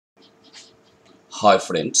Hi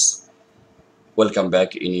friends, welcome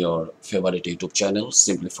back in your favorite YouTube channel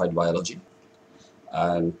Simplified Biology.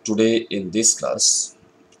 And today in this class,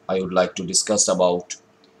 I would like to discuss about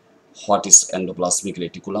what is endoplasmic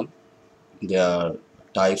reticulum, their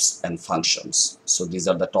types and functions. So these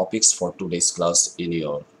are the topics for today's class in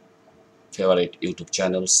your favorite YouTube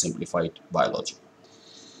channel Simplified Biology.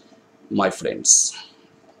 My friends,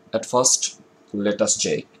 at first let us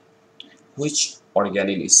check which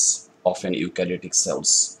organelles of an eukaryotic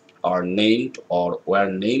cells are named or were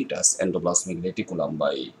named as endoplasmic reticulum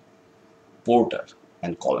by Porter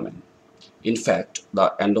and Coleman. In fact,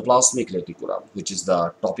 the endoplasmic reticulum, which is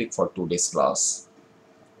the topic for today's class,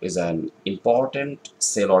 is an important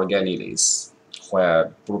cell organelle where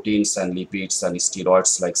proteins and lipids and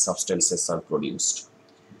steroids like substances are produced.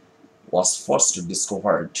 Was first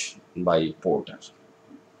discovered by Porter,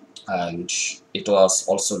 and it was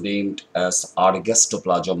also named as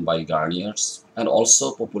argestoplasm by Garniers and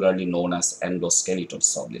also popularly known as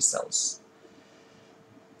endoskeletons of the cells.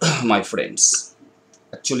 My friends,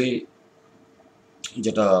 actually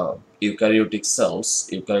যেটা eukaryotic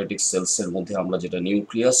সেলসের মধ্যে আমরা যেটা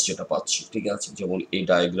nucleus যেটা পাচ্ছি, ঠিক আছে, যেমন এই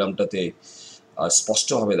ডায়াগ্রামটাতে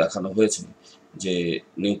স্পষ্টভাবে দেখানো হয়েছে যে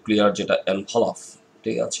নিউক্লিয়ার যেটা এনভেলপ,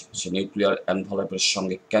 ঠিক আছে, সে নিউক্লিয়ার এনভেলপের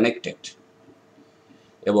সঙ্গে কানেক্টেড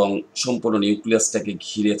এবং সম্পূর্ণ নিউক্লিয়াসটাকে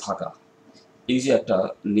ঘিরে থাকা এই যে একটা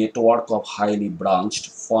network of highly branched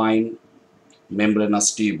fine membranous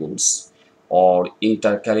tubules or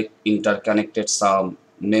interconnected some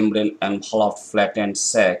membrane enveloped flattened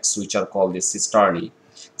sacs which are called the cisternae.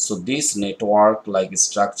 So these network like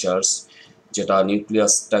structures যেটা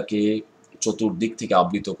নিউক্লিয়াসটাকে চতুর্দিক থেকে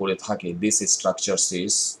আবৃত করে থাকে, this structures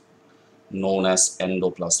is known as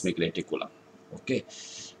endoplasmic reticulum. ওকে,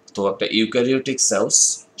 তো একটা eukaryotic sales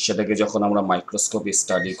সেটাকে যখন আমরা মাইক্রোস্কোপে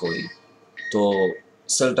স্টাডি করি, তো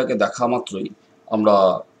সেলটাকে দেখা মাত্রই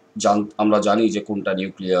আমরা জানি যে কোনটা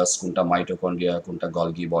নিউক্লিয়াস, কোনটা মাইটোকন্ড্রিয়া, কোনটা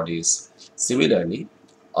গলগি বডিজ। সিমিলারলি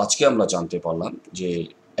আজকে আমরা জানতে পারলাম যে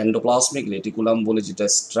এন্ডোপ্লাজমিক রেটিকুলাম বলে যেটা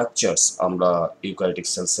স্ট্রাকচারস আমরা ইউক্যারিওটিক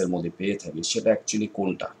সেলসের মধ্যে পেয়ে থাকি সেটা অ্যাকচুয়ালি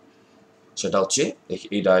কোনটা, সেটা হচ্ছে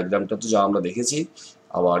এই ডায়াগ্রামটা তো যা আমরা দেখেছি,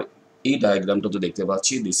 আবার এই ডায়াগ্রামটা তো দেখতে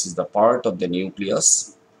পাচ্ছি, this is the part of the nucleus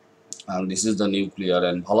and this is the nuclear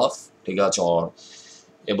envelope, ঠিক আছে,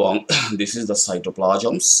 এবং দিস ইজ দ্য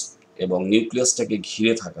সাইটোপ্লাজমস, এবং নিউক্লিয়াসটাকে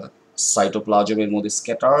ঘিরে থাকা সাইটোপ্লাজমের মধ্যে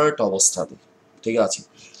স্ক্যাটার্ড অবস্থাতে, ঠিক আছে,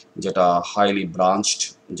 যেটা হাইলি ব্রাঞ্চড,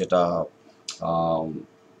 যেটা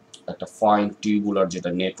একটা ফাইন টিউবুলার যেটা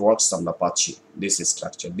নেটওয়ার্কস আমরা পাচ্ছি, this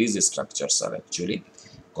structures R actually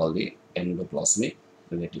call the endoplasmic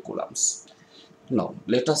reticulums. Now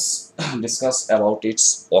let us discuss about its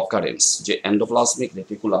occurrence, যে endoplasmic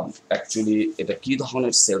reticulum অ্যাকচুয়ালি এটা কি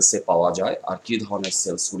ধরনের সেলসে পাওয়া যায় আর কি ধরনের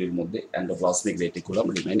সেলসগুলির মধ্যে endoplasmic reticulum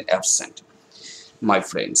remain absent. My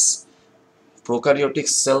friends, prokaryotic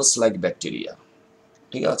cells like bacteria,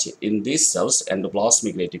 ঠিক আছে, in these cells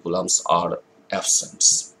endoplasmic reticulums are absent,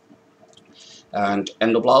 and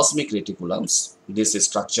endoplasmic reticulums, these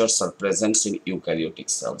structures are present in eukaryotic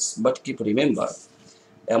cells, but keep remember,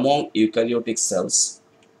 among eukaryotic cells,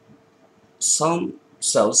 some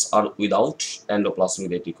cells are without endoplasmic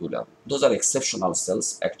reticulum. Those are exceptional cells,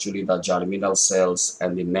 actually the germinal cells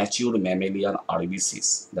and the mature mammalian RBCs,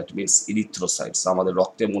 that means erythrocytes, আমাদের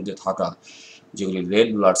রক্তের মধ্যে থাকা যেগুলি red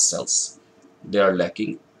blood cells, they are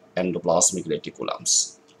lacking endoplasmic reticulums.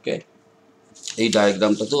 Okay, এই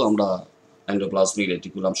ডায়াগ্রামটাতেও আমরা endoplasmic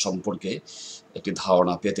reticulum সম্পর্কে একটি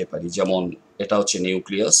ধারণা পেতে পারি। যেমন এটা হচ্ছে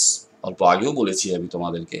নিউক্লিয়াস, অল্প আগেও বলেছি আমি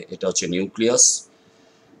তোমাদেরকে, এটা হচ্ছে nucleus,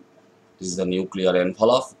 this is the nuclear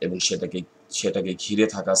envelope, এবং সেটাকে ঘিরে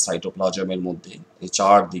থাকা সাইটোপ্লাজমের মধ্যে এই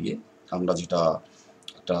চারদিকে আমরা যেটা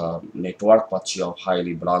একটা নেটওয়ার্ক পাচ্ছি of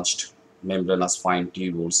highly branched membranous fine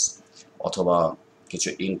tubules অথবা কিছু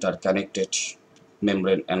interconnected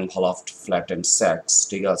membrane enveloped flattened sacs,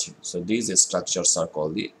 ঠিক আছে। So these structures are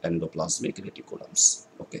called the endoplasmic reticulums.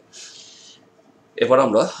 ওকে, এবার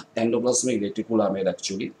আমরা endoplasmic reticulum-এর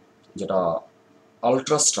অ্যাকচুয়ালি যেটা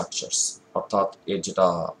আলট্রা স্ট্রাকচারস অর্থাৎ এর যেটা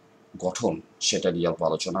গঠন সেটা নিয়ে অল্প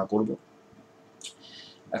আলোচনা করব।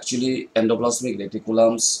 Actually endoplasmic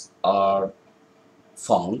reticulums are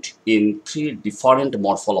found in three different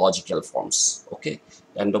morphological forms. Okay,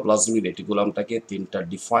 endoplasmic reticulumটাকে তিনটা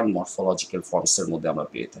ডিফাইন্ড মরফোলজিক্যাল ফর্মসের মধ্যে আমরা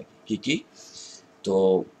পেয়ে থাকি। কি কি? তো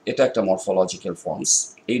এটা একটা মরফোলজিক্যাল ফর্মস।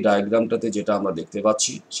 এই ডায়াগ্রামটাতে যেটা আমরা দেখতে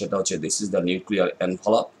পাচ্ছি সেটা হচ্ছে this is the nuclear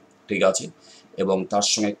envelope, ঠিক আছে, এবং তার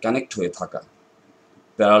সঙ্গে কানেক্ট হয়ে থাকা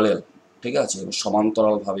প্যারালেল, ঠিক আছে, এবং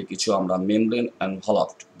সমান্তরালভাবে কিছু আমরা মেমব্রেন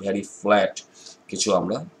এনভেলপড ভেরি ফ্ল্যাট কিছু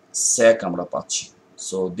আমরা স্যাক আমরা পাচ্ছি।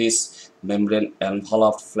 So this membrane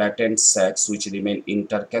enveloped flattened sacs which remain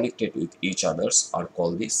interconnected with each others are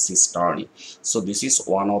called the cisternae. So this is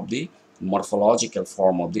one of the morphological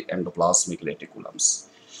form of the endoplasmic reticulums.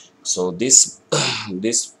 So this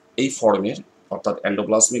this এই ফর্মের অর্থাৎ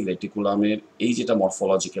endoplasmic রেটিকুলামের এই যেটা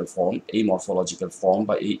morphological form, এই morphological form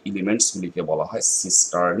বা এই এলিমেন্টসগুলিকে বলা হয়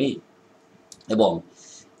সিস্টার্নি। এবং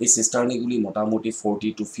এই সিস্টার্নিগুলি মোটামুটি 40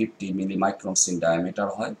 to 50 মিলিমাইক্রনস ইন ডায়ামিটার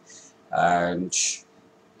হয়, and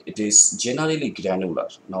it is generally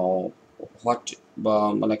granular. Now what বা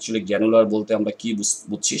মানে অ্যাকচুয়ালি গ্র্যানুলার বলতে আমরা কি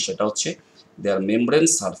বুঝছি সেটা হচ্ছে their membrane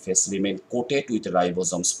surface remain coated with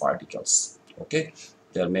ribosomes particles. Okay,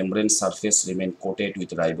 their membrane surface remain coated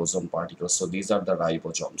with ribosome particles. So these are the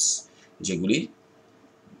ribosomes যেগুলি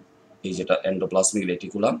এই যেটা এন্ডোপ্লাজমিক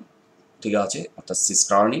রেটিকুলাম, ঠিক আছে, অর্থাৎ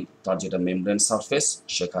সিস্টার্নি, তার যেটা মেমব্রেন সারফেস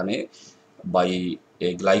সেখানে by A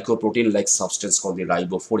glycoprotein like substance call দি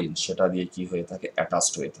রাইবোফোরিন সেটা দিয়ে কি হয়ে থাকে,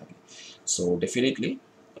 অ্যাটাচড হয়ে থাকে। সো ডেফিনেটলি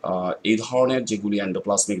এই ধরনের যেগুলি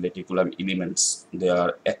endoplasmic reticulum elements they R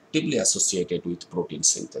actively associated with protein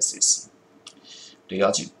synthesis, ঠিক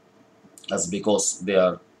আছে, as because they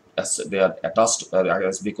are attached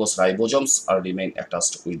as because ribosomes are remain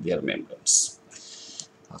attached with their membranes.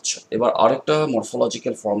 আচ্ছা, এবার আরেকটা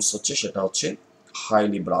মরফোলজিক্যাল ফর্মস হচ্ছে সেটা হচ্ছে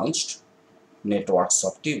highly branched networks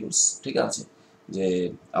of tubes, ঠিক আছে, যে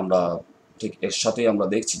আমরা ঠিক এর সাথেই আমরা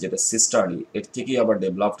দেখছি যেটা সিস্টার্নি, এর থেকেই আবার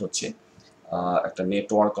ডেভেলপড হচ্ছে একটা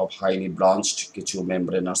নেটওয়ার্ক অফ হাইলি ব্রাঞ্চড কিছু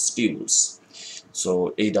মেমব্রেনাস টিউবস। সো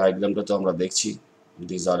এই ডায়াগ্রামটাতে আমরা দেখছি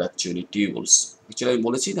these are actually tubes. Actually আমি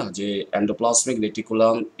বলেছি না যে endoplasmic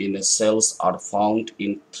reticulum in a sales are found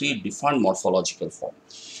in 3 different morphological form.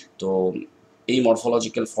 তো এই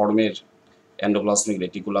মরফোলজিক্যাল ফর্মের এন্ডোপ্লাজমিক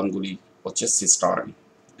রেটিকুলামগুলি হচ্ছে সিস্টার্নি,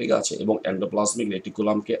 ঠিক আছে, এবং এন্ডোপ্লাজমিক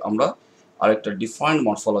রেটিকুলামকে আমরা আরেকটা ডিফারেন্ট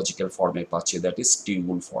মরফোলজিক্যাল ফর্মে পাচ্ছি, দ্যাট ইজ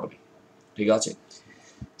টিউবুল ফর্মে, ঠিক আছে।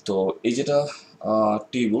 তো এই যেটা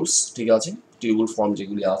টিউবুলস, ঠিক আছে, টিউবুল ফর্ম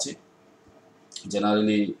যেগুলি আছে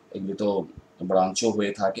জেনারেলি এগুলি তো ব্রাঞ্চও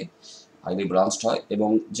হয়ে থাকে, হাইলি ব্রাঞ্চড হয়, এবং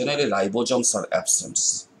জেনারেলি রাইবোজমস আর অ্যাবসেন্টস,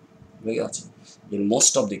 ঠিক আছে, in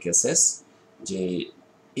most of the cases যে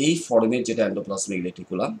এই ফর্মের যেটা এন্ডোপ্লাজমিক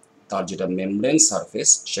রেটিকুলাম তার যেটা মেমব্রেন সারফেস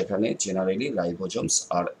সেখানে জেনারেলি রাইবোজমস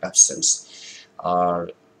আর অ্যাবসেন্টস। আর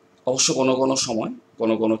অবশ্য কোনো কোনো সময়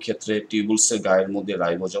কোনো কোনো ক্ষেত্রে টিউবুলসের গায়ের মধ্যে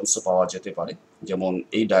রাইবোজমসও পাওয়া যেতে পারে, যেমন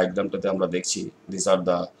এই ডায়াগ্রামটাতে আমরা দেখছি this are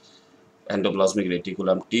the endoplasmic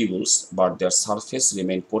reticulum tubules, but their surface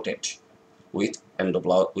remain coated with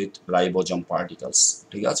with ribosome particles,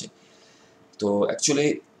 ঠিক আছে। তো অ্যাকচুয়ালি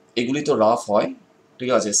এগুলি তো রাফ হয়,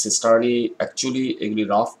 ঠিক আছে, সিস্টার্নি অ্যাকচুয়ালি এগুলি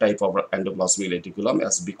rough type of endoplasmic reticulum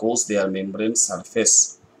as because they R membrane surface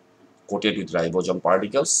coated with ribosome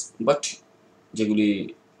particles, but যেগুলি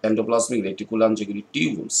এন্ডোপ্লাজমিক রেটিকুলাম যেগুলি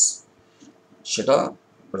টিউবুলস সেটা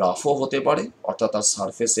রাফও হতে পারে, অর্থাৎ তার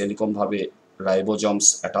সারফেস এরকমভাবে রাইবোজমস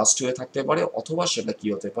অ্যাটাচড হয়ে থাকতে পারে, অথবা সেটা কি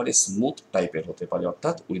হতে পারে, স্মুথ টাইপের হতে পারে,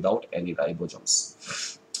 অর্থাৎ উইদাউট এনি রাইবোজমস।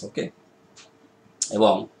 ওকে,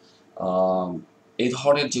 এবং এই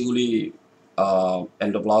ধরনের যেগুলি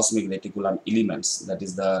endoplasmic reticulum elements that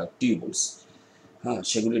is the tubules, হ্যাঁ,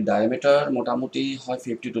 সেগুলির ডায়ামিটার মোটামুটি হয়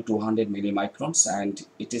 50 to 200 মিলিমাইক্রনস, and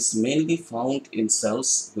it is mainly found in sales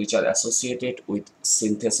which are associated with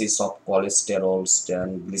synthesis of কোলেস্টেরলস, then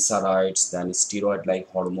গ্লিসারাইডস, then steroid like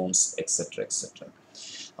hormones etcetera etcetera.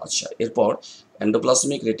 আচ্ছা, এরপর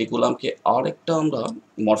এন্ডোপ্লাজমিক রেটিকুলামকে আরেকটা আমরা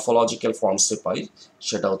মরফোলজিক্যাল ফর্মসে পাই,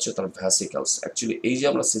 সেটা হচ্ছে তার ভ্যাসিকলস। অ্যাকচুয়ালি এই যে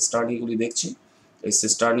আমরা সিস্টার্নিগুলি দেখছি, এই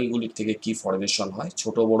সিস্টার্নিগুলির থেকে কি ফর্মেশন হয়,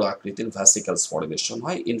 ছোট বড় আকৃতির ভ্যাসিকলস ফর্মেশন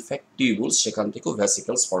হয়। ইনফ্যাক্ট টিউবুলস সেখান থেকেও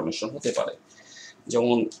ভ্যাসিকলস ফর্মেশন হতে পারে,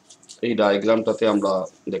 যেমন এই ডায়াগ্রামটাতে আমরা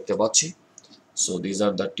দেখতে পাচ্ছি। So these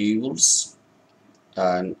are the tubules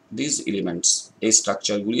and these elements, এই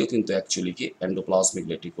স্ট্রাকচারগুলিও কিন্তু অ্যাকচুয়ালি কি এন্ডোপ্লাজমিক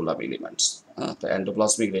রেটিকুলাম এলিমেন্টস। হ্যাঁ, তো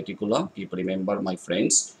endoplasmic reticulum, keep remember my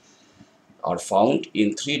friends, are found in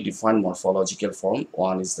 3 different morphological form.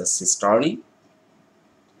 One is the cisternae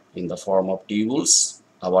in the form of tubules,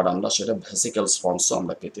 আবার আমরা সেটা ভেসিকলস ফর্মসও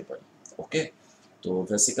আমরা পেতে পারি। ওকে, তো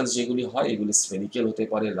ভেসিকলস যেগুলি হয় এগুলি স্ফেরিক্যাল হতে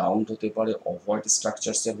পারে, রাউন্ড হতে পারে, অফওয়ার্ড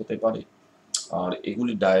স্ট্রাকচারসের হতে পারে, আর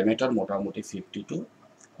এগুলি ডায়ামিটার মোটামুটি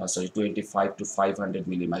 25 to 500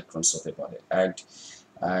 মিলিমাইক্রনস হতে পারে,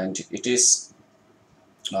 and it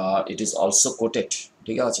is also coated,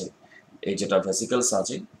 ঠিক আছে, এই যেটা ভেসিকলস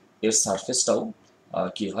আছে এর সারফেসটাও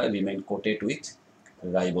কি হয়, remain coated with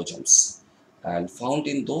রাইবোজমস and found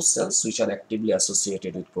in those cells which are actively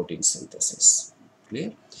associated with protein synthesis. Clear?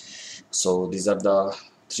 So these are the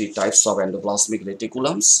 3 types of endoplasmic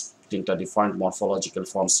reticulums, 3টা different morphological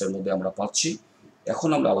forms এর মধ্যে আমরা পাচ্ছি। এখন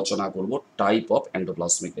আমরা আলোচনা করব type of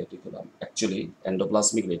endoplasmic reticulum. Actually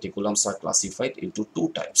endoplasmic reticulums are classified into 2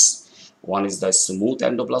 types. One is the smooth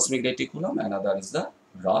endoplasmic reticulum, another is the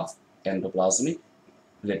rough endoplasmic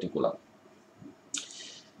reticulum.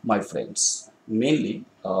 My friends, mainly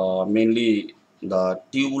the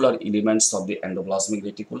tubular elements of the endoplasmic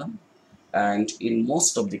reticulum, and in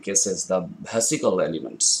most of the cases the vesicle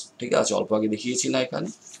elements. ঠিক আছে, অল্প আগে দেখিয়েছি না এখানে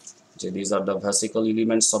যে these are the vesicle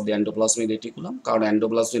elements of the endoplasmic reticulum, কারণ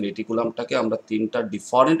endoplasmic reticulumটাকে আমরা তিনটা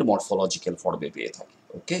ডিফারেন্ট মরফোলজিক্যাল ফর্মে পেয়ে থাকি।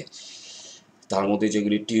 ওকে, তার মধ্যে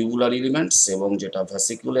যেগুলি টিউবুলার এলিমেন্টস এবং যেটা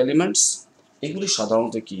ভেসিকুল এলিমেন্টস, এগুলি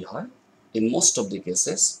সাধারণত কি হয়, in most of the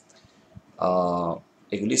cases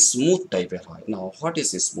এগুলি স্মুথ টাইপের হয় না। হোয়াট ইজ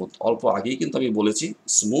স্মুথ, অল্প আগেই কিন্তু আমি বলেছি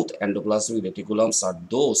smooth endoplasmic রেটিকুলামস R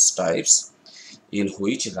those types in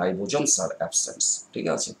which রাইবোজমস R absence. ঠিক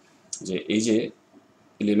আছে, যে এই যে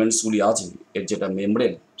এলিমেন্টসগুলি আছে এর যেটা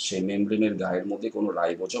মেমব্রেন, সেই মেমব্রেনের গায়ের মধ্যে কোনো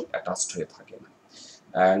রাইবোজম অ্যাটাচড হয়ে থাকে না।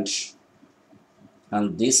 And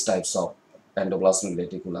these types of endoplasmic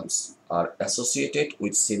reticulums are associated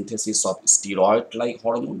with synthesis of steroid-like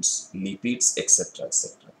hormones, lipids, etc., etc.,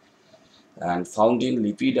 and found in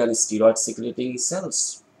lipid and steroid secreting cells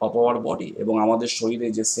of our body. এবং আমাদের শরীরে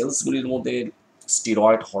যে সেলসগুলির মধ্যে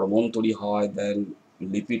স্টিরয়েড হরমোন তৈরি হয়, দেন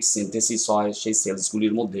লিপিড সিনথেসিস হয়, সেই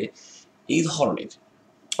সেলসগুলির মধ্যে এই ধরনের,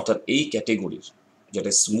 অর্থাৎ এই ক্যাটেগরির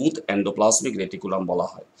যেটা স্মুথ এন্ডোপ্লাজমিক রেটিকুলাম বলা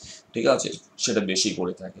হয়, ঠিক আছে, সেটা বেশি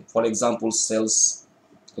করে থাকে। For example sales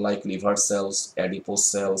like liver cells, adipose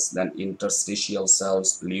cells, then interstitial cells,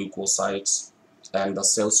 leukocytes, and the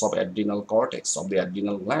cells of adrenal cortex of the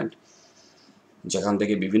adrenal gland, যেখান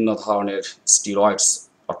থেকে বিভিন্ন ধরনের স্টিরয়েডস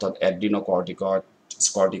অর্থাৎ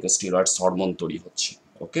কর্টিকোস্টিরয়েডস হরমোন তৈরি হচ্ছে।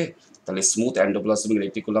 ওকে, তাহলে স্মুথ এন্ডোপ্লাজমিক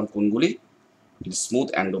রেটিকুলাম কোনগুলি? স্মুথ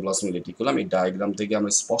এন্ডোপ্লাজমিক রেটিকুলাম, এই ডায়াগ্রাম থেকে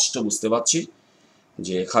আমরা স্পষ্ট বুঝতে পারছি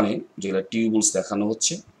যে এখানে যেগুলো টিউবুলস দেখানো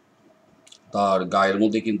হচ্ছে তার গায়ের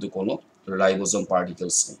মধ্যে কিন্তু কোনো রাইবোজোম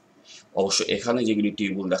পার্টিকেলস নেই। অবশ্য এখানে যেগুলি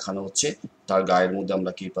টিউবুল দেখানো হচ্ছে তার গায়ের মধ্যে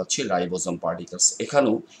আমরা কি পাচ্ছি, রাইবোজোম পার্টিকেলস।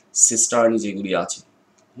 এখানেও সিস্টার্নি যেগুলি আছে,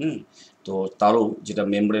 তো তারও যেটা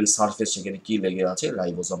মেমব্রেন সারফেস সেখানে কি লেগে আছে,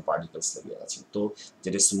 রাইবোজোম পার্টিকেলস লেগে আছে। তো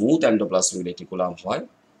যেটা স্মুথ এন্ডোপ্লাজমিক রেটিকুলাম হয়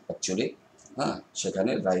অ্যাকচুয়ালি,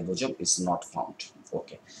 সেখানে রাইবোজোম ইজ নট ফাউন্ড।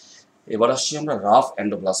 ওকে, এবার আসছি আমরা rough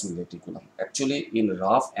endoplasmic reticulum. Actually in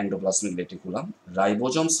rough endoplasmic reticulum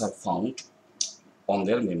রাইবোজোমস are found on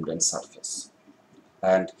their membrane surface,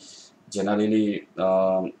 and generally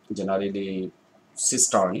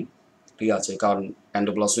সিস্টার্নি। ঠিক আছে, কারণ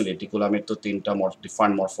এন্ডোপ্লাজমিক রেটিকুলামের তো তিনটা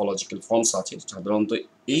ডিফারেন্ট মরফোলজিক্যাল ফর্মস আছে, সাধারণত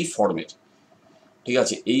এই ফর্মের, ঠিক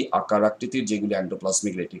আছে, এই আকার আকৃতির যেগুলি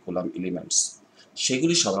এন্ডোপ্লাজমিক রেটিকুলাম এলিমেন্টস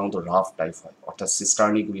সেগুলি সাধারণত রাফ টাইপ হয়, অর্থাৎ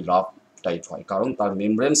সিস্টার্নিগুলি রাফ টাইপ হয়, কারণ তার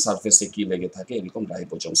মেমব্রেন সারফেসে কি লেগে থাকে, এরকম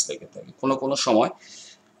রাইবোজোমস লেগে থাকে। কোনো কোনো সময়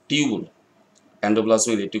টিউবুল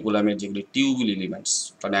এন্ডোপ্লাজমিক রেটিকুলামের যেগুলি টিউবুল এলিমেন্টস,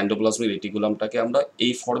 কারণ এন্ডোপ্লাজমিক রেটিকুলামটাকে আমরা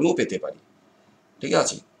এই ফর্মেও পেতে পারি, ঠিক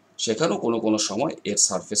আছে, সেখানেও কোনো কোনো সময় এর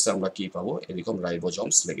সারফেসে আমরা কি পাবো, এরকম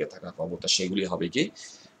রাইবোজোমস লেগে থাকা পাবো। তা সেগুলি হবে কি,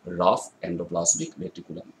 rough endoplasmic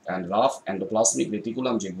reticulum. And rough endoplasmic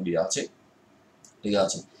reticulum যেগুলি আছে, ঠিক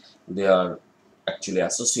আছে, দে আর actually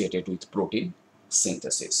associated with protein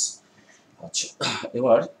synthesis. আচ্ছা,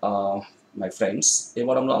 এবার মাই ফ্রেন্ডস,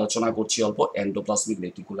 এবার আমরা আলোচনা করছি অল্প এন্ডোপ্লাজমিক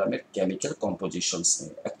রেটিকুলামের কেমিক্যাল কম্পোজিশনস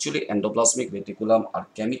নিয়ে। Actually endoplasmic reticulum R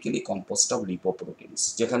chemically composed of লিপোপ্রোটিনস,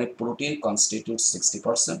 যেখানে protein constitute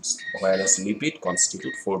 60%, whereas lipid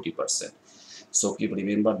constitute 40%. So keep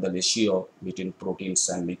remember the ratio between proteins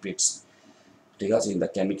and lipids, ঠিক আছে, in the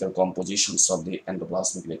chemical compositions of the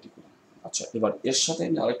endoplasmic reticulum. আচ্ছা, এবার এর সাথে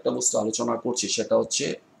আমি আরেকটা বস্তু আলোচনা করছি, সেটা হচ্ছে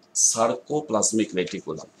সার্কোপ্লাজমিক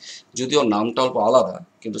রেটিকুলাম। যদিও নামটা অল্প আলাদা,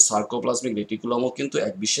 কিন্তু সার্কোপ্লাজমিক রেটিকুলামও কিন্তু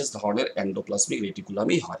এক বিশেষ ধরনের এন্ডোপ্লাজমিক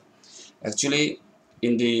রেটিকুলামই হয়। Actually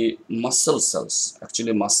in the muscle sales,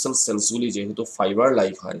 actually muscle সেলসগুলি যেহেতু ফাইবার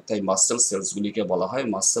লাইক হয়, তাই মাসেল সেলসগুলিকে বলা হয়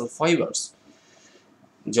মাসেল ফাইবার্স।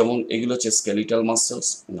 যেমন এগুলো হচ্ছে skeletal muscles.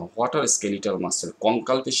 What are skeletal muscle?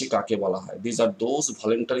 কঙ্কাল পেশি কাকে বলা হয়? These are those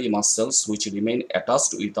voluntary muscles which remain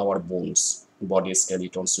attached with our bones, body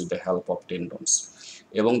স্কেলিটনস with the help of টেন্ডনস।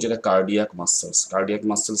 এবং যেটা কার্ডিয়াক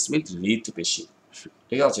মাসেলস মিন হৃৎপেশি,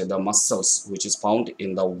 ঠিক আছে, the muscles which is found in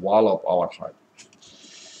the wall of our heart.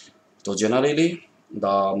 তো generally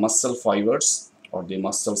the muscle fibres or the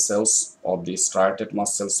muscle cells of the striated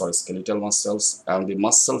muscles or skeletal muscles and the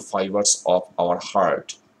muscle fibers of our heart,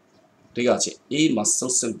 ঠিক আছে, এই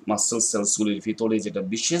muscle সেলসগুলির ভিতরে যেটা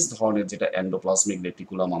বিশেষ ধরনের যেটা endoplasmic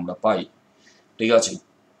reticulum আমরা পাই, ঠিক আছে,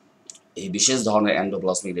 এই বিশেষ ধরনের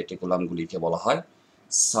এন্ডোপ্লাজমিক রেটিকুলামগুলিকে বলা হয়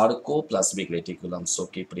sarcoplasmic reticulum. So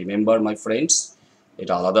keep remember my friends,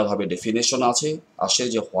 এটা আলাদাভাবে ডেফিনেশন আসে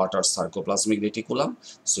যে what are sarcoplasmic reticulum.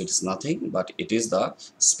 So it is nothing but it is the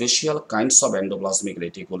special kinds of endoplasmic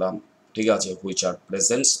reticulum, ঠিক আছে, which are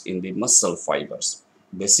presents in the muscle fibres.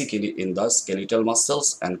 basically in the skeletal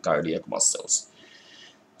muscles and cardiac muscles.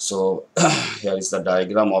 So here is the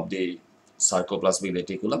diagram of the sarcoplasmic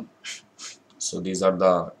reticulum. So these are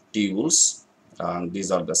the tubules and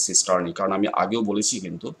these are the cisternae. কারণ আমি আগেও বলেছি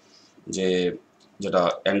কিন্তু যে যেটা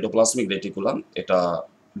endoplasmic reticulum এটা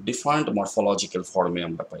different morphological ফর্মে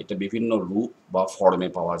আমরা পাই, এটা বিভিন্ন রূপ বা ফর্মে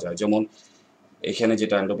পাওয়া যায়। যেমন এখানে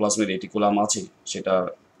যেটা এন্ডোপ্লাজমিক রেটিকুলাম আছে সেটা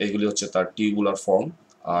এগুলি হচ্ছে তার টিউবুলার ফর্ম,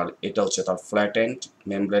 আর এটা হচ্ছে তার flattened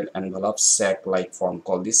membrane envelope sec like form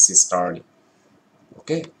call this সিস্টার্নি।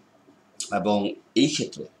 ওকে, এবং এই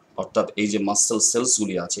ক্ষেত্রে অর্থাৎ এই যে মাসেল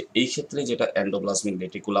সেলসগুলি আছে এই ক্ষেত্রে যেটা এন্ডোপ্লাজমিক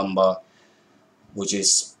রেটিকুলাম বা which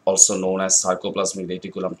is also known as sarcoplasmic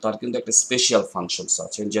reticulum তার কিন্তু একটা স্পেশাল ফাংশনস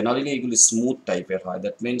আছে। জেনারেলি এগুলি স্মুথ টাইপের হয়,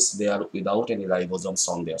 that means they R without any রাইবোজোমস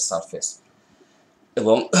on their surface,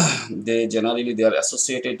 এবং they are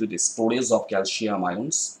associated with the storage of calcium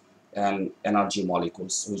ions and energy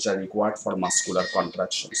molecules which are required for muscular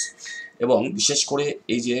contractions। এবং বিশেষ করে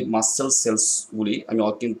এই যে মাসেল সেলসগুলি আমি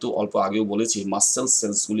কিন্তু অল্প আগেও বলেছি, মাসেল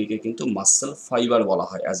সেলসগুলিকে কিন্তু মাসেল ফাইবার বলা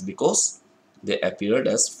হয় as because they appeared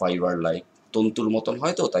as fibre like, তন্তুর মতন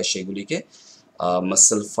হয় তো তাই সেগুলিকে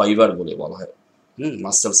মাসেল ফাইবার বলে বলা হয়,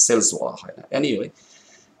 মাসেল সেলস বলা হয় না। এনিওয়ে,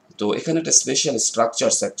 তো এখানে একটা স্পেশাল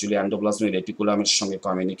স্ট্রাকচারস অ্যাকচুয়ালি এন্ডোপ্লাজমিক রেটিকুলামের সঙ্গে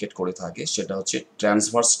কমিউনিকেট করে থাকে, সেটা হচ্ছে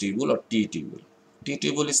transverse tubule or T tubule. T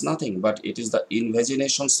tubule is nothing but it is the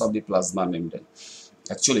ইনভেজিনেশনস of the plasma membrane.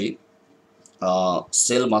 Actually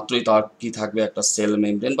sell মাত্রই তার কি থাকবে, একটা সেল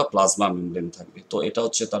মেমব্রেন বা প্লাজমা মেমব্রেন থাকবে, তো এটা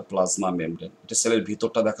হচ্ছে তার প্লাজমা মেমব্রেন। এটা সেলের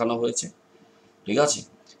ভিতরটা দেখানো হয়েছে, ঠিক আছে।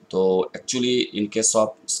 তো actually in case of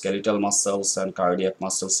skeletal muscles and cardiac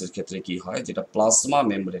মাসেলসের ক্ষেত্রে কি হয়, যেটা plasma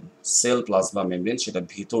membrane, sell plasma membrane, সেটা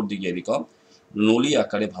ভিতর দিকে এরকম নলি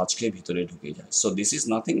আকারে ভাঁজ খেয়ে ভিতরে ঢুকে যায়। So this is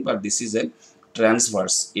nothing but this is a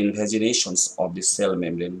transverse ইনভেজিনেশনস of the cell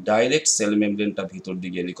membrane. Direct sell মেমব্রেনটা ভিতর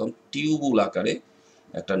দিকে এরকম টিউবুল আকারে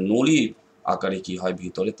একটা নলি আকারে কি হয়,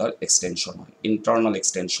 ভিতরে তার এক্সটেনশন হয়, ইন্টারনাল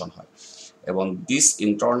এক্সটেনশন হয়। এবং this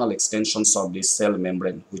internal extensions of the cell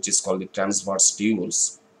membrane which is called the transverse tubules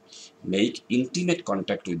make intimate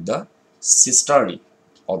contact with the cisternae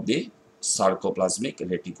of the sarcoplasmic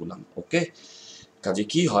reticulum. Okay, কাজে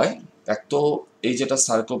কি হয়, এক তো এই যেটা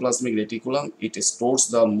sarcoplasmic reticulum it stores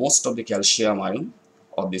the most of the calcium ion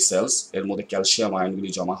of the sales, এর মধ্যে calcium আয়নগুলি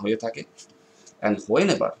জমা হয়ে থাকে। And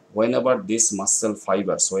whenever these muscle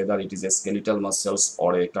fibers, whether it is a skeletal muscles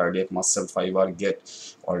or a cardiac muscle fiber, get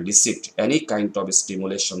or receive any kind of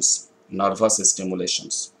stimulations, nervous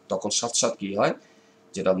stimulations, তখন সাথে সাথে কি হয়,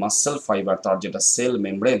 যেটা মাসেল ফাইবার তার যেটা সেল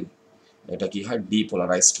মেমব্রেন এটা কি হয়,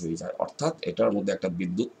 ডিপোলারাইজড হয়ে যায়, অর্থাৎ এটার মধ্যে একটা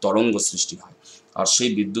বিদ্যুৎ তরঙ্গ সৃষ্টি হয়। আর সেই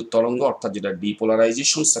বিদ্যুৎ তরঙ্গ অর্থাৎ যেটা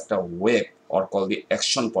ডিপোলারাইজেশনস একটা wave or call the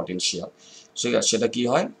action potential, সেটা কি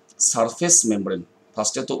হয়, সারফেস মেমব্রেন,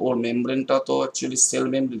 ফার্স্টে তো ওর মেমব্রেনটা তো অ্যাকচুয়ালি সেল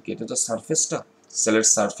মেমব্রেন, এটা তো সারফেসটা, সেলের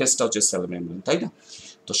সারফেসটা হচ্ছে সেল মেমব্রেন, তাই না।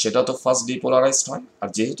 তো সেটা তো ফার্স্ট ডিপোলারাইজড হয়, আর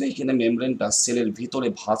যেহেতু এখানে মেমব্রেনটা সেলের ভিতরে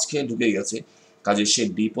ভাঁজ খেয়ে ঢুকে গেছে, কাজে সে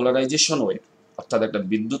ডিপোলারাইজেশন ওয়েভ অর্থাৎ একটা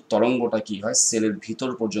বিদ্যুৎ তরঙ্গটা কি হয়, সেলের ভিতর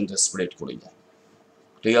পর্যন্ত স্প্রেড করে যায়,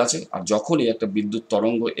 ঠিক আছে। আর যখনই একটা বিদ্যুৎ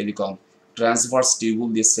তরঙ্গ এরকম ট্রান্সভার্স টিউবুল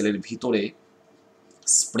দিয়ে সেলের ভিতরে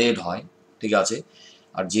স্প্রেড হয়, ঠিক আছে,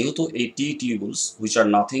 আর যেহেতু এই টি tubules which are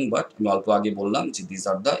nothing but, আমি অল্প আগে বললাম যে this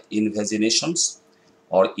are the ইনভেজিনেশনস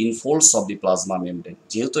or ইনফোল্ডস of the plasma membrane,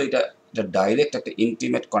 যেহেতু এটা ডাইরেক্ট একটা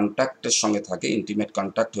ইন্টিমেট কন্ট্যাক্টের সঙ্গে থাকে, ইন্টিমেট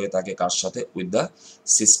কন্ট্যাক্ট হয়ে থাকে কার সাথে, with the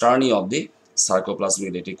সিস্টার্নি of the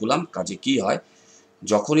sarcoplasmic reticulum. কাজে কি হয়,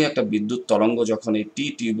 যখনই একটা বিদ্যুৎ তরঙ্গ যখন এই টি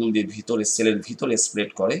টিউবুল দিয়ে ভিতরে সেলের ভিতরে স্প্রেড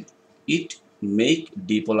করে, it make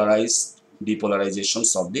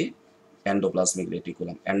ডিপোলারাইজেশনস of the endoplasmic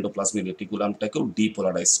reticulum, endoplasmic রেটিকুলামটাকেও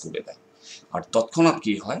ডিপোলারাইজ করে দেয়। আর তৎক্ষণাৎ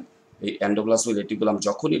কি হয়, এই এন্ডোপ্লাজমিক রেটিকুলাম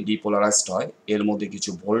যখনই ডিপোলারাইজড হয় এর মধ্যে কিছু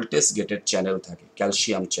ভোল্টেজ গেটেড চ্যানেল থাকে,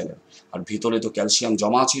 ক্যালসিয়াম চ্যানেল, আর ভিতরে তো ক্যালসিয়াম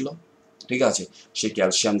জমা ছিল, ঠিক আছে, সেই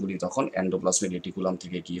ক্যালসিয়ামগুলি তখন এন্ডোপ্লাজমিক রেটিকুলাম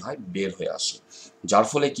থেকে কি হয়, বের হয়ে আসে, যার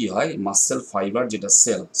ফলে কি হয়, মাসেল ফাইবার যেটা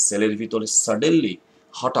সেলের ভিতরে সাডেনলি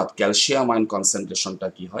হঠাৎ ক্যালসিয়াম আয়ন কনসেন্ট্রেশনটা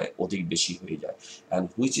কি হয়, অধিক বেশি হয়ে যায়, and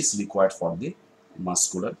which is required for the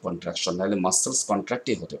muscular contraction, নাহলে মাসেলস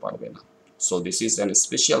কন্ট্রাক্টই হতে পারবে না। So this is an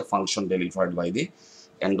special function delivered by the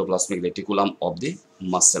endoplasmic reticulum of the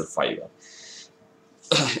muscle fibre.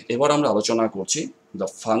 এবার আমরা আলোচনা করছি the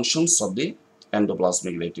functions of the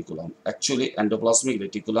endoplasmic reticulum. Actually, endoplasmic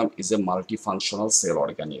reticulum is a multifunctional cell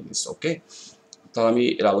organelle. Okay, তো আমি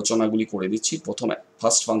এর আলোচনাগুলি করে দিচ্ছি। প্রথমে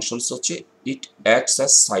ফার্স্ট ফাংশনস হচ্ছে ইট acts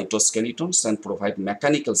as সাইটোস্কেলিটনস and provide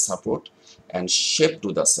mechanical support and shape to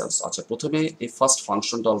the cells. আচ্ছা, প্রথমে এই ফার্স্ট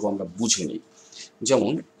ফাংশনটা অল্প আমরা বুঝে নিই।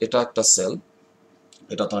 যেমন এটা একটা সেল,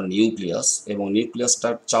 এটা তার নিউক্লিয়াস, এবং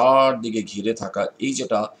নিউক্লিয়াসটার চারদিকে ঘিরে থাকা এই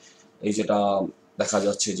যেটা দেখা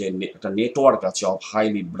যাচ্ছে যে একটা নেটওয়ার্ক আছে অফ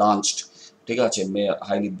হাইলি ব্রাঞ্চড, ঠিক আছে,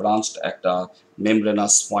 হাইলি ব্রাঞ্চড একটা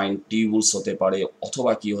মেমব্রেনাস পয়েন্ট টিউবুলস হতে পারে,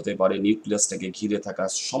 অথবা কি হতে পারে নিউক্লিয়াসটাকে ঘিরে থাকা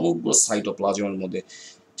সমগ্র সাইটোপ্লাজমের মধ্যে,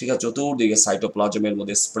 ঠিক আছে, চতুর্দিকে সাইটোপ্লাজমের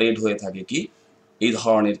মধ্যে স্প্রেড হয়ে থাকে কি এই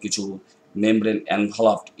ধরনের কিছু মেমব্রেন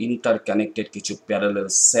এনভেলপড ইন্টারকানেক্টেড কিছু parallel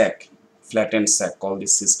sec, flattened sac called the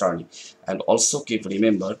cisternae. And also keep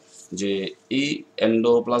remember যে এই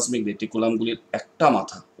এন্ডোপ্লাজমিক রেটিকুলামগুলির একটা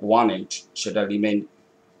মাথা ওয়ান এন্ড সেটা রিমেইন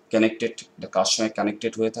কানেক্টেড, কার সঙ্গে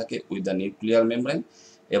কানেক্টেড হয়ে থাকে উইথ দ্য নিউক্লিয়ার মেমব্রেন,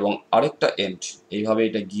 এবং আরেকটা এন্ড এইভাবে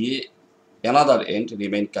এটা গিয়ে another and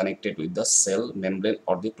remain connected with the cell membrane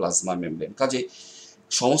or the plasma membrane. কাজে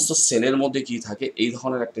সমস্ত সেলের মধ্যে কি থাকে এই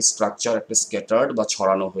ধরনের একটা স্ট্রাকচার, একটা স্ক্যাটার্ড বা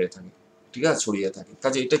ছড়ানো হয়ে থাকে, ঠিক আছে, ছড়িয়ে থাকে।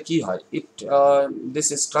 কাজে এটা কি হয়, ইট this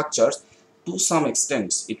structure to some extent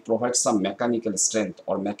it provides some mechanical strength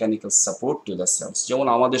or mechanical support to the cells। যেমন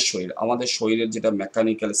আমাদের শরীরের যেটা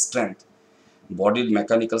মেকানিক্যাল স্ট্রেংথ, বডির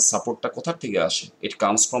মেকানিক্যাল সাপোর্টটা কোথা থেকে আসে, it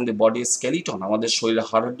comes from the body skeleton, আমাদের শরীরের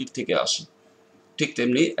হাড়ের থেকে আসে। ঠিক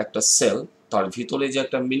তেমনি একটা সেল, তার ভিতরে যে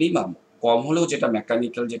একটা মিনিমাম কম হলেও যেটা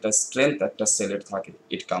মেকানিক্যাল যেটা স্ট্রেংথ একটা সেলের থাকে,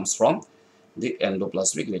 it comes from the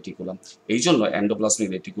endoplasmic reticulum. এই জন্য এন্ডোপ্লাজমিক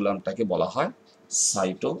রেটিকুলামটাকে বলা হয়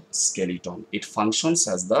cytoskeleton. It functions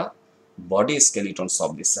as the body skeletons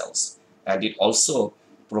of the cells, and it also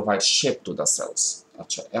provides shape to the cells।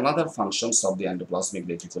 আচ্ছা, another functions of the endoplasmic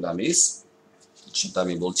reticulum is, সেটা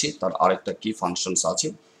আমি বলছি, তার আরেকটা কি ফাংশনস আছে।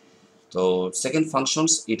 তো second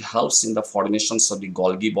functions, it helps in the formations of the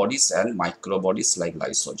Golgi bodies and micro bodies like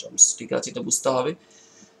লাইসোজোমস। ঠিক আছে, এটা বুঝতে হবে।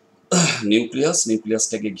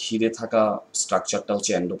 নিউক্লিয়াসটাকে ঘিরে থাকা স্ট্রাকচারটা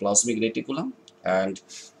হচ্ছে এন্ডোপ্লাজমিক রেটিকুলাম, অ্যান্ড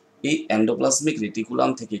এই এন্ডোপ্লাজমিক রেটিকুলাম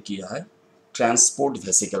থেকে কি হয়, ট্রান্সপোর্ট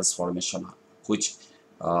ভেসিকলস ফর্মেশন হয় which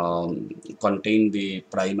contain the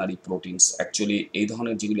primary proteins. Actually এই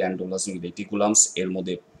ধরনের যেগুলি এন্ডোপ্লাজমিক রেটিকুলামস এর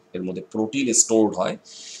মধ্যে প্রোটিন স্টোরড হয়,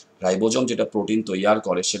 রাইবোজোম যেটা প্রোটিন তৈয়ার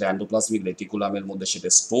করে সেটা এন্ডোপ্লাজমিক রেটিকুলামের মধ্যে সেটা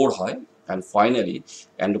স্টোর হয়, অ্যান্ড ফাইনালি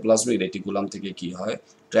এন্ডোপ্লাজমিক রেটিকুলাম থেকে কি হয়,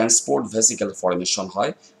 ট্রান্সপোর্ট ভেসিকল ফর্মেশন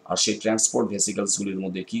হয়। আর সেই ট্রান্সপোর্ট ভেসিকলসগুলির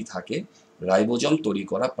মধ্যে কি থাকে, রাইবোজোম তৈরি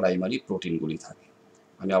করা প্রাইমারি প্রোটিনগুলি থাকে।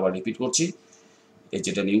 আমি আবার রিপিট করছি, এই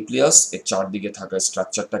যেটা নিউক্লিয়াস এর চারদিকে থাকা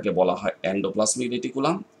স্ট্রাকচারটাকে বলা হয় এন্ডোপ্লাজমিক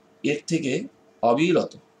রেটিকুলাম। এর থেকে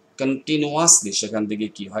অবিরত কন্টিনিউয়াসলি সেখান থেকে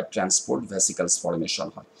কি হয়, ট্রান্সপোর্ট ভেসিকলস ফর্মেশন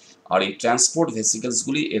হয়। আর এই ট্রান্সপোর্ট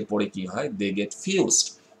ভেসিকলসগুলি এরপরে কি হয়, দে গেট ফিউজড।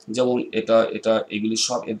 যেমন এটা এটা এগুলি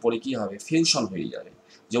সব এরপরে কি হবে, ফিউশন হয়ে যাবে।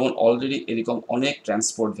 যেমন অলরেডি এরকম অনেক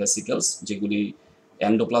ট্রান্সপোর্ট ভেসিকলস যেগুলি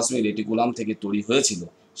এন্ডোপ্লাজমিক রেটিকুলাম থেকে তৈরি হয়েছিল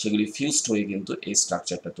সেগুলি ফিউজড হয়ে কিন্তু এই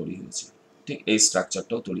স্ট্রাকচারটা তৈরি হয়েছে। ঠিক এই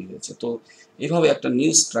স্ট্রাকচারটাও তৈরি হয়েছে। তো এভাবে একটা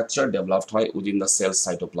নিউ স্ট্রাকচার ডেভেলপড হয় within the sell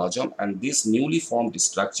cytoplasm, and this newly formed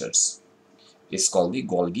structures is called the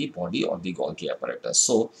Golgi body or the Golgi apparatus.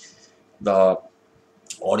 So the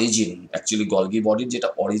origin, actually Golgi বডির যেটা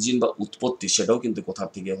অরিজিন বা উৎপত্তি সেটাও কিন্তু কোথা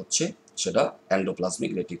থেকে হচ্ছে, সেটা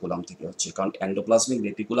এন্ডোপ্লাজমিক রেটিকুলাম থেকে হচ্ছে। কারণ এন্ডোপ্লাজমিক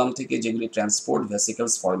রেটিকুলাম থেকে যেগুলি ট্রান্সপোর্ট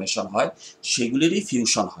ভেসিকলস ফর্মেশন হয় সেগুলিরই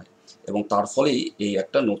ফিউশন হয়, এবং তার ফলেই এই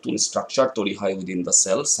একটা নতুন স্ট্রাকচার তৈরি হয় within the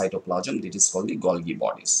sell cytoplasm, দিট is called the Golgi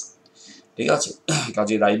bodies. ঠিক আছে,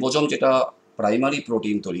 কাজে রাইবোজোম যেটা প্রাইমারি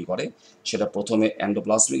প্রোটিন তৈরি করে সেটা প্রথমে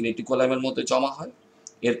এন্ডোপ্লাজমিক রেটিকুলামের মধ্যে জমা হয়,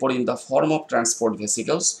 এরপর in the form of transport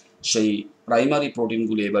ভেসিকলস সেই প্রাইমারি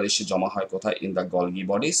প্রোটিনগুলি এবার এসে জমা হয় কোথায়, in the Golgi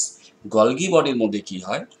bodies. Golgi বডির মধ্যে কি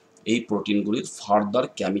হয়, এই প্রোটিনগুলির further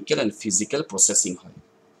chemical and physical processing হয়,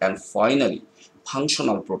 অ্যান্ড ফাইনালি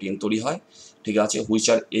ফাংশনাল প্রোটিন তৈরি হয়। ঠিক আছে, which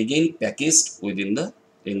are again packaged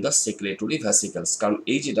in the সেক্রেটরি ভেসিকলস। কারণ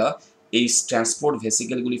এই যেটা এই ট্রান্সপোর্ট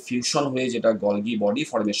ভেসিকেলগুলি ফিউশন হয়ে যেটা গলগি বডি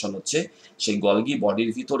ফর্মেশন হচ্ছে, সেই গলগি বডির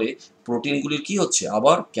ভিতরে প্রোটিনগুলির কি হচ্ছে,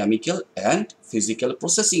 আবার কেমিক্যাল অ্যান্ড ফিজিক্যাল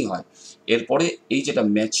প্রসেসিং হয়। এরপরে এই যেটা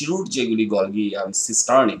ম্যাচিউরড যেগুলি গলগি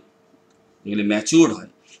সিস্টার্নি যেগুলি ম্যাচিউরড হয়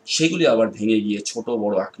সেগুলি আবার ভেঙে গিয়ে ছোট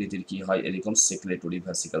বড় আকৃতির কি হয়, এরকম সেক্রেটরি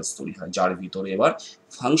ভেসিকলস তৈরি হয়, যার ভিতরে এবার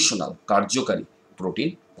ফাংশনাল কার্যকারী প্রোটিন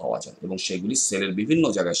পাওয়া যায়, এবং সেগুলি সেলের বিভিন্ন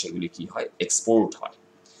জায়গায় সেগুলি কি হয়, এক্সপোর্ট হয়।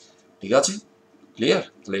 ঠিক আছে, ক্লিয়ার?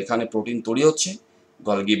 তাহলে এখানে প্রোটিন তৈরি হচ্ছে,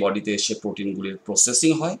 গলগি বডিতে এসে প্রোটিনগুলির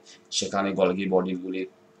প্রসেসিং হয়, সেখানে গলগি বডিগুলির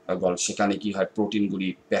সেখানে কি হয়, প্রোটিনগুলি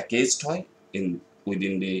প্যাকেজড হয় ইন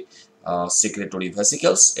উইদিন দি সেক্রেটরি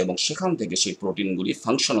ভেসিকলস, এবং সেখান থেকে সেই প্রোটিনগুলি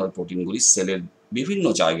ফাংশনাল প্রোটিনগুলি সেলের বিভিন্ন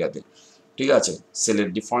জায়গাতে, ঠিক আছে, সেলের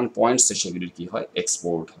ডিফারেন্ট পয়েন্টসে সেগুলির কি হয়,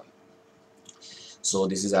 এক্সপোর্ট হয়। So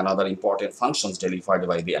this is another important functions delivered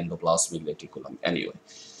by the endoplasmic reticulum. Anyway,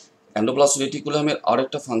 endoplasmic রেটিকুলামের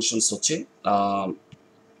আরেকটা ফাংশনস হচ্ছে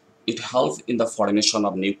it help in the formation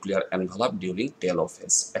of nuclear envelope during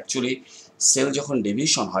telophase. Actually sell যখন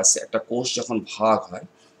ডিভিশন হয়, একটা কোষ যখন ভাগ হয়,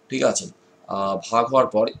 ঠিক আছে, ভাগ হওয়ার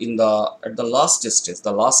পর in the at the last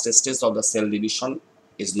stage of the cell division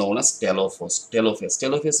is known as telophase.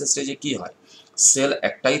 Telophase স্টেজে কি হয়, সেল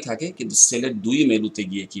একটাই থাকে কিন্তু সেলের দুই মেরুতে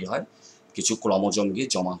গিয়ে কি হয়, কিছু ক্রোমোজোম গিয়ে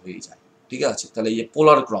জমা হয়ে যায়। ঠিক আছে, তাহলে এই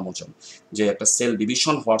পোলার ক্রোমোজোম যে একটা সেল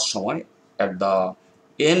ডিভিশন হওয়ার সময় at the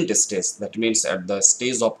end stage, that means at the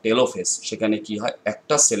stage of telophase, সেখানে কি হয়,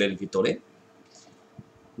 একটা সেলের ভিতরে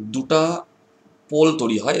দুটা পোল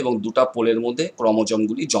তৈরি হয় এবং দুটা পোলের মধ্যে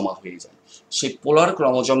ক্রোমোজোমগুলি জমা হয়ে যায়। সেই পোলার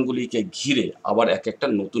ক্রোমোজোমগুলিকে ঘিরে আবার এক একটা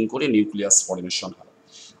নতুন করে নিউক্লিয়াস ফর্মেশন হয়।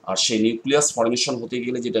 আর সেই নিউক্লিয়াস ফর্মেশন হতে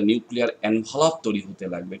গেলে যেটা নিউক্লিয়ার এনভেলপ তৈরি হতে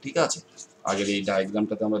লাগবে। ঠিক আছে, আগের এই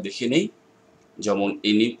ডায়াগ্রামটাতে আমরা দেখে নেই। যেমন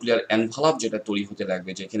এই নিউক্লিয়ার এনভেলপ যেটা তৈরি হতে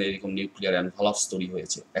লাগবে, যেখানে এরকম নিউক্লিয়ার এনভেলপস তৈরি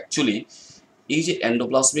হয়েছে, অ্যাকচুয়ালি এই যে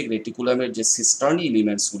এন্ডোপ্লাজমিক রেটিকুলামের যে সিস্টার্নি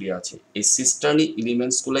এলিমেন্টসগুলি আছে, এই সিস্টার্নি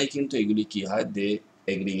এলিমেন্টসগুলাই কিন্তু এগুলি কি হয়, দে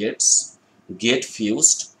এগ্রিগেটস, গেট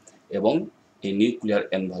ফিউজড এবং এই নিউক্লিয়ার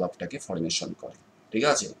এনভেলপটাকে ফর্মেশন করে। ঠিক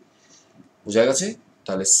আছে, বোঝা গেছে?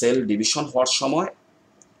 তাহলে সেল ডিভিশন হওয়ার সময়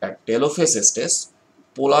এক টেলোফেজ স্টেজ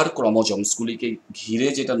পোলার ক্রোমোজোমসগুলিকে ঘিরে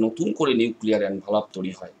যেটা নতুন করে নিউক্লিয়ার এনভেলপ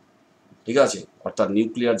তৈরি হয়। ঠিক আছে, অর্থাৎ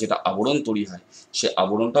নিউক্লিয়ার যেটা আবরণ তৈরি হয়, সে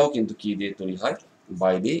আবরণটাও কিন্তু কি দিয়ে তৈরি হয়,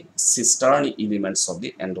 by the cistern elements of the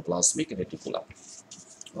endoplasmic reticulum.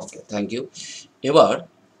 Okay, thank you. এবার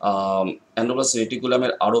এন্ডোপ্লাজমিক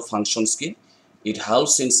রেটিকুলামের আরও ফাংশনস কি? It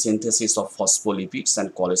helps in synthesis of phospholipids and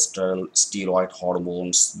cholesterol, steroid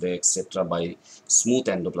hormones etcetera by smooth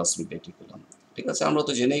endoplasmic reticulum. ঠিক আছে, আমরা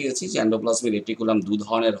তো জেনেই গেছি যে এন্ডোপ্লাজমিক রেটিকুলাম দু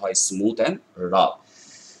ধরনের হয়, স্মুথ অ্যান্ড রাফ।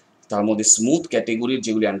 তার মধ্যে স্মুথ ক্যাটেগরির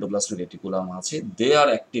যেগুলি এন্ডোপ্লাজমিক রেটিকুলাম আছে, দে আর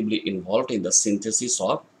actively involved in the synthesis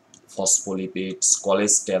of phospholipids,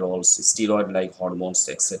 কোলেস্টেরলস, steroid like hormones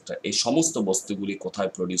etcetera. এই সমস্ত বস্তুগুলি কোথায়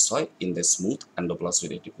প্রডিউস হয়, in the smooth endoplasmic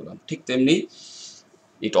reticulum. ঠিক তেমনি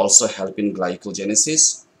it also help in glycogenesis,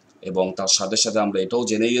 এবং তার সাথে সাথে আমরা এটাও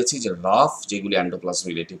জেনে গেছি যে রাফ যেগুলি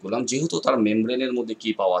এন্ডোপ্লাজমিক রেটিকুলাম, যেহেতু তার মেমব্রেনের মধ্যে কি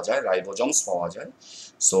পাওয়া যায়, রাইবোজোমস পাওয়া যায়,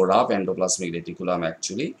 so rough endoplasmic reticulum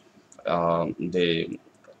actually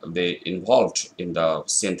they involved in the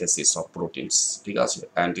synthesis of proteins, ঠিক আছে,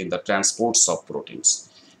 and in the transports of proteins।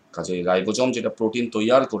 কাজে রাইবোজোম যেটা প্রোটিন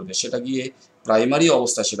তৈরি করবে সেটা গিয়ে প্রাইমারি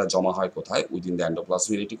অবস্থায় সেটা জমা হয় কোথায়, within the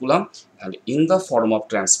endoplasmic reticulum and in the form of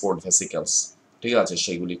transport vesicles. ঠিক আছে,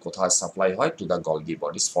 সেগুলি কোথায় সাপ্লাই হয়, to the Golgi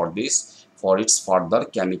bodies for its further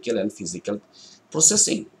chemical and physical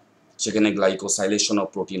processing. সেখানে গ্লাইকোসাইলেশন অফ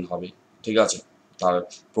প্রোটিন হবে। ঠিক আছে, তার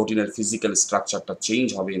প্রোটিনের ফিজিক্যাল স্ট্রাকচারটা চেঞ্জ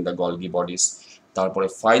হবে ইন দ্য গলগি বডিজ। তারপরে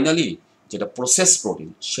ফাইনালি যেটা প্রসেস প্রোটিন,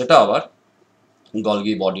 সেটা আবার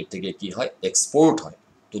গলগি বডির থেকে কি হয়, এক্সপোর্ট হয়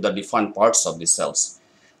to the different parts of the sales.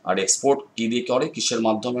 R export কি দিয়ে করে, কিসের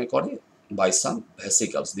মাধ্যমে করে, by some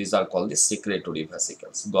ভেসিকলস, these are call the সেক্রেটরি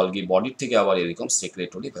ভেসিকলস। Golgi বডির থেকে আবার এরকম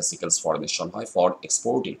সেক্রেটরি ভেসিকলস ফর্মেশন হয় ফর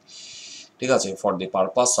এক্সপোর্টিং। ঠিক আছে, for the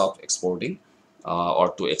purpose of exporting or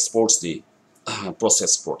two exports the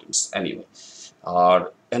process proteins anyway. R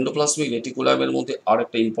endoplasmic রেটিকুলামের মধ্যে আর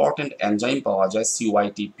একটা ইম্পর্টেন্ট এনজাইম পাওয়া যায়,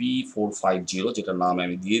 CYTP450, যেটার নাম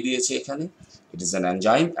আমি দিয়ে দিয়েছি এখানে। It is an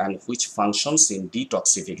enzyme and which functions in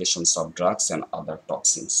ডিটক্সিফিকেশনস of drugs and other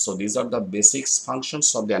toxins. So these are the basics functions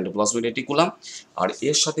of the endoplasmic reticulum. আর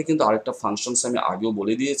এর সাথে কিন্তু আরেকটা ফাংশনস আমি আগেও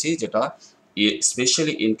বলে দিয়েছি, যেটা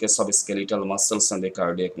specially in case of skeletal muscles and the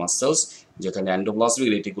cardiac muscles, যেখানে এন্ডোপ্লাজমিক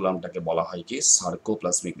রেটিকুলামটাকে বলা হয় কি,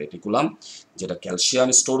 সার্কোপ্লাজমিক রেটিকুলাম, যেটা ক্যালসিয়াম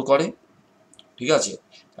স্টোর করে। ঠিক আছে,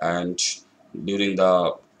 and during the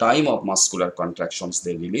time of muscular contractions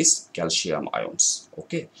they release calcium ions.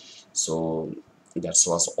 Okay, so that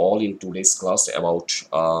was all in today's class about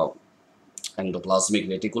endoplasmic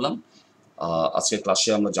reticulum. আজকের ক্লাসে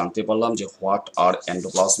আমরা জানতে পারলাম যে what are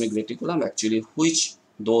endoplasmic reticulum, actually which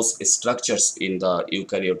those structures in the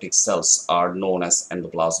eukaryotic cells are known as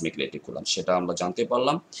endoplasmic reticulum, সেটা আমরা জানতে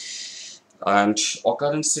পারলাম। অ্যান্ড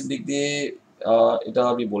অকারেন্সের দিক দিয়ে এটা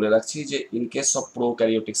আমি বলে রাখছি যে in case of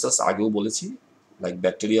prokaryotic sales, আগেও বলেছি, লাইক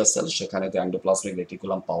ব্যাকটেরিয়া সেল, সেখানে তো এন্ডোপ্লাজমিক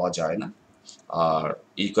রেটিকুলাম পাওয়া যায় না। আর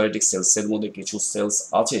ইউক্যারিওটিক সেলসের মধ্যে কিছু সেলস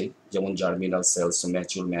আছে, যেমন germinal sales,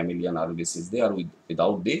 mature ম্যামিলিয়ান RBCs, they R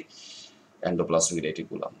without the endoplasmic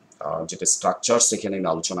reticulum. আর যেটা স্ট্রাকচার সেখানে আমি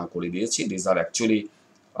আলোচনা করে দিয়েছি, দিজ আর অ্যাকচুয়ালি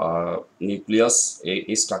নিউক্লিয়াস।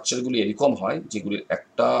 এই স্ট্রাকচারগুলি এরকম হয় যেগুলির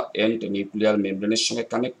একটা এন্ড নিউক্লিয়ার মেমব্রেনের সঙ্গে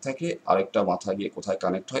কানেক্ট থাকে, আরেকটা মাথা গিয়ে কোথায়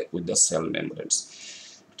কানেক্ট হয়, উইথ দ্য সেল মেমব্রেনস।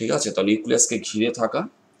 ঠিক আছে, তো নিউক্লিয়াসকে ঘিরে থাকা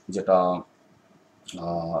যেটা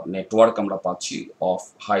নেটওয়ার্ক আমরা পাচ্ছি of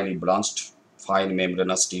highly branched fine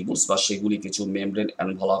membranous tubules, বা সেগুলি কিছু membrane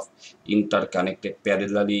envelope interconnected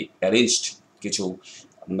parallelly arranged কিছু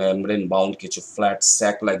membrane bound কিছু flat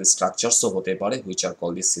sac like structures হতে পারে, which are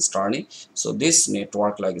called the cisternae. So this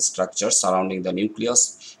network like structure surrounding the nucleus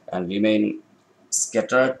and remain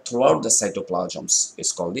scattered throughout the cytoplasms is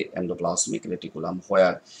called the endoplasmic reticulum,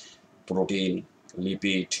 where protein,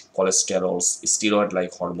 lipid, cholesterols,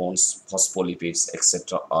 steroid-like hormones, phospholipids,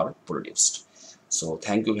 etc. are produced. So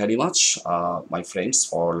thank you very much, my friends,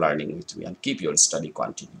 for learning with me, and keep your study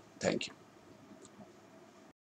continue. Thank you.